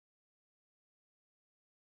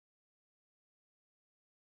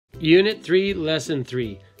Unit 3, Lesson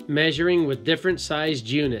 3, Measuring with Different Sized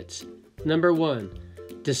Units. Number 1,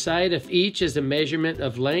 decide if each is a measurement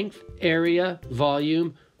of length, area,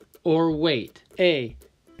 volume, or weight. A,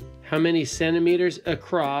 how many centimeters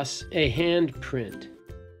across a handprint?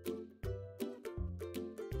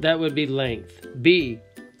 That would be length. B,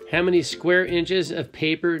 how many square inches of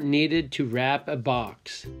paper needed to wrap a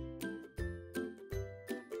box?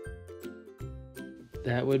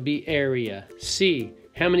 That would be area. C,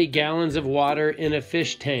 how many gallons of water in a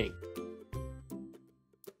fish tank?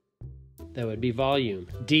 That would be volume.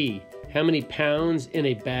 D, how many pounds in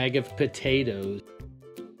a bag of potatoes?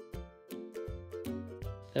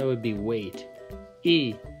 That would be weight.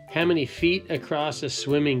 E, how many feet across a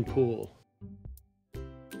swimming pool?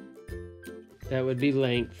 That would be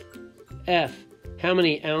length. F, how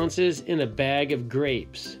many ounces in a bag of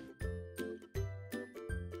grapes?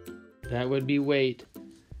 That would be weight.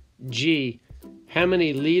 G, how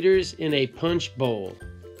many liters in a punch bowl?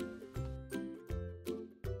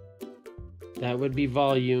 That would be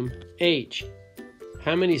volume. H,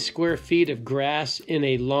 how many square feet of grass in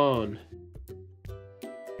a lawn?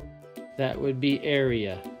 That would be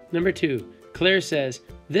area. Number 2, Claire says,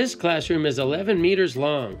 this classroom is 11 meters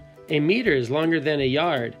long. A meter is longer than a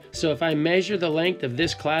yard, so if I measure the length of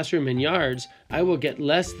this classroom in yards, I will get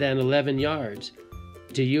less than 11 yards.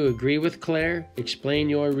 Do you agree with Claire? Explain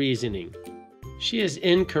your reasoning. She is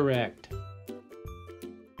incorrect.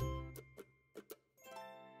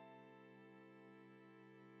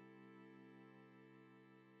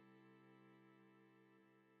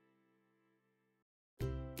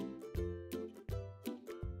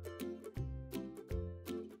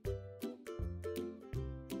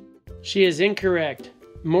 She is incorrect.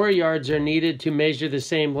 More yards are needed to measure the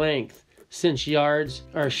same length, since yards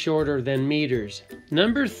are shorter than meters.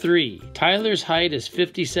 Number 3, Tyler's height is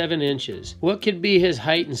 57 inches. What could be his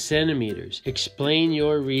height in centimeters? Explain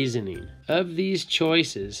your reasoning. Of these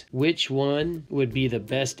choices, which one would be the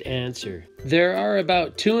best answer? There are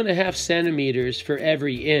about 2.5 centimeters for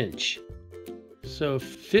every inch. So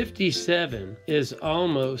 57 is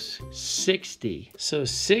almost 60. So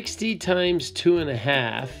 60 times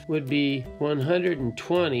 2.5 would be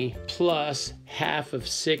 120 plus half of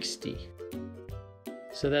 60.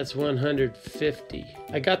 So that's 150.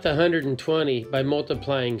 I got the 120 by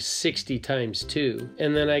multiplying 60 times 2.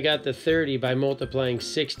 And then I got the 30 by multiplying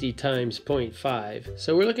 60 times 0.5.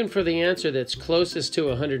 So we're looking for the answer that's closest to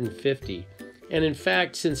 150. And in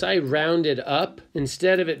fact, since I rounded up,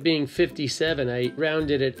 instead of it being 57, I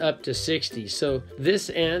rounded it up to 60. So this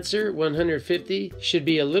answer, 150, should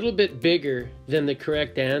be a little bit bigger than the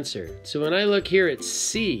correct answer. So when I look here at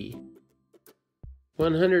C,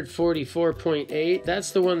 144.8,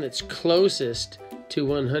 that's the one that's closest to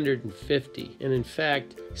 150. And in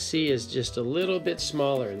fact, C is just a little bit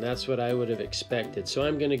smaller, and that's what I would have expected. So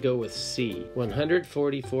I'm going to go with C.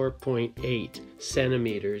 144.8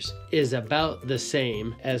 centimeters is about the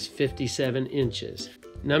same as 57 inches.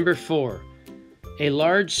 Number 4, a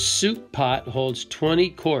large soup pot holds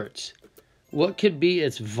 20 quarts. What could be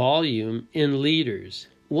its volume in liters?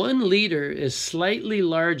 1 liter is slightly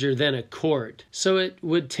larger than a quart, so it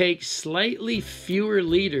would take slightly fewer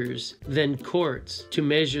liters than quarts to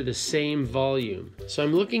measure the same volume. So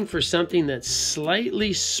I'm looking for something that's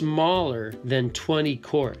slightly smaller than 20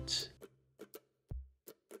 quarts.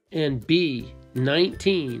 And B,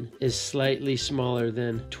 19 is slightly smaller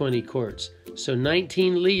than 20 quarts. So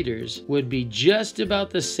 19 liters would be just about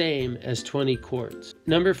the same as 20 quarts.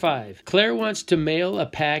 Number 5, Claire wants to mail a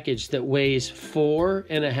package that weighs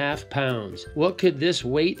 4.5 pounds. What could this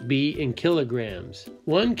weight be in kilograms?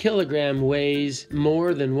 1 kilogram weighs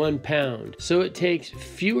more than 1 pound, so it takes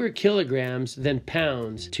fewer kilograms than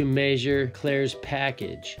pounds to measure Claire's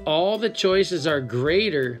package. All the choices are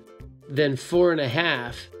greater than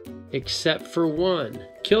 4.5, except for 1.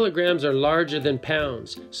 Kilograms are larger than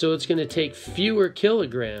pounds, so it's going to take fewer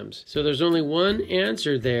kilograms. So there's only one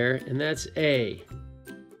answer there, and that's A,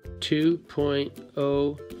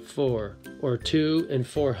 2.04, or 2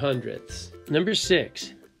 4/100. Number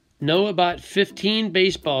 6, Noah bought 15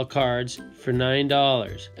 baseball cards for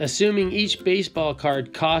 $9. Assuming each baseball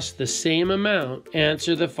card costs the same amount,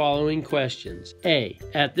 answer the following questions. A,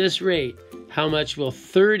 at this rate, how much will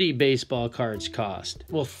 30 baseball cards cost?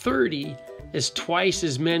 Well, 30 is twice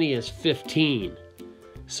as many as 15.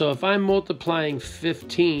 So if I'm multiplying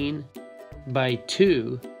 15 by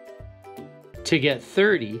 2 to get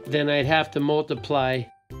 30, then I'd have to multiply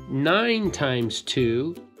 9 times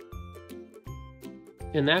 2,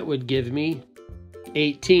 and that would give me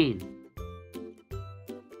 18.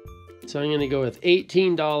 So I'm going to go with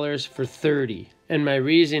 $18 for 30. And my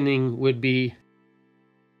reasoning would be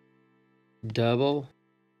double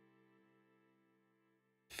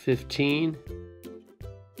 15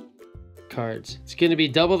 cards. It's going to be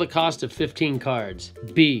double the cost of 15 cards.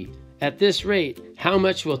 B, at this rate, how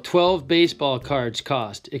much will 12 baseball cards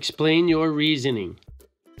cost? Explain your reasoning.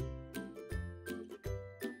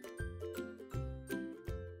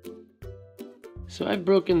 So I've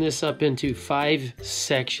broken this up into 5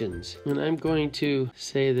 sections, and I'm going to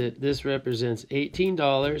say that this represents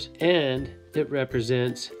 $18 and it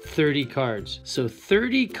represents 30 cards. So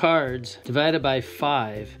 30 cards divided by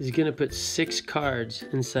 5 is going to put 6 cards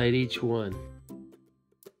inside each one.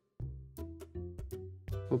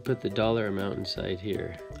 We'll put the dollar amount inside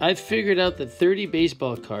here. I've figured out that 30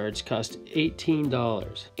 baseball cards cost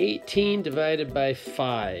 $18. 18 divided by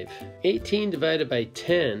 5. 18 divided by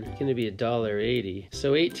 10 is going to be $1.80.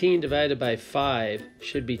 So 18 divided by 5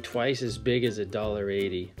 should be twice as big as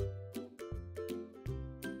 $1.80.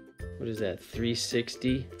 What is that?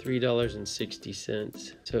 $3.60?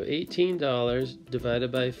 $3.60. So $18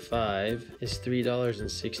 divided by 5 is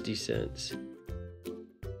 $3.60.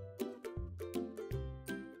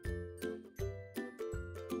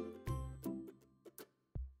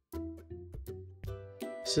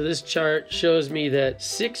 So this chart shows me that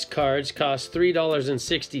 6 cards cost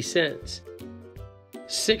 $3.60.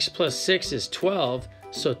 6 plus 6 is 12,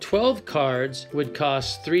 so 12 cards would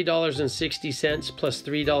cost $3.60 plus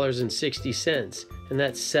 $3.60, and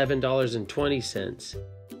that's $7.20.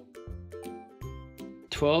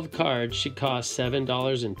 12 cards should cost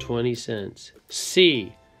 $7.20.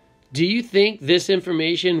 C, do you think this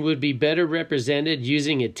information would be better represented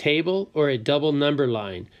using a table or a double number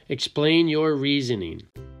line? Explain your reasoning.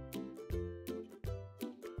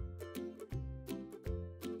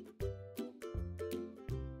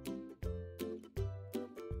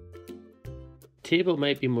 Table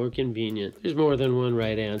might be more convenient. There's more than one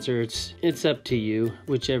right answer. It's up to you,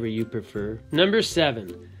 whichever you prefer. Number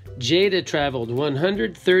 7. Jada traveled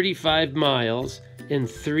 135 miles in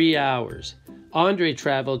 3 hours. Andre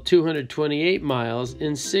traveled 228 miles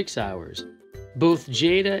in 6 hours. Both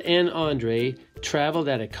Jada and Andre traveled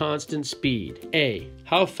at a constant speed. A,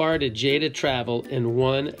 how far did Jada travel in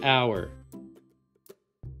 1 hour?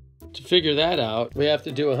 To figure that out, we have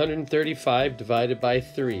to do 135 divided by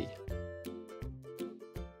 3.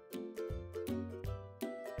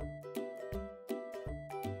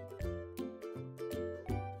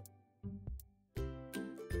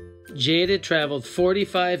 Jada traveled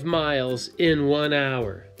 45 miles in 1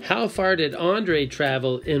 hour. How far did Andre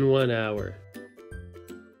travel in 1 hour?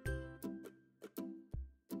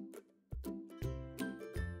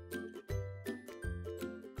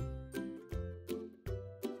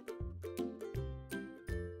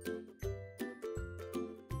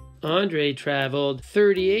 Andre traveled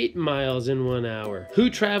 38 miles in 1 hour. Who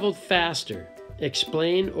traveled faster?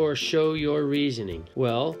 Explain or show your reasoning.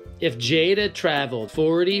 Well, if Jada traveled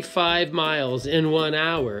 45 miles in 1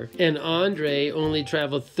 hour and Andre only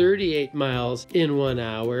traveled 38 miles in 1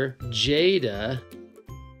 hour, Jada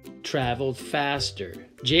traveled faster.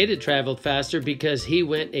 Jada traveled faster because he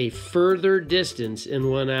went a further distance in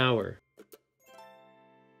 1 hour.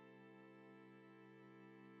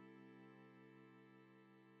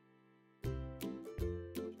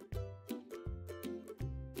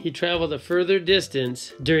 He traveled a further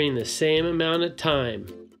distance during the same amount of time.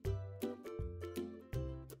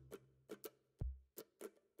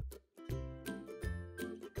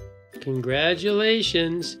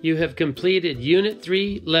 Congratulations! You have completed Unit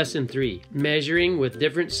 3, Lesson 3, Measuring with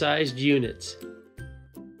Different Sized Units.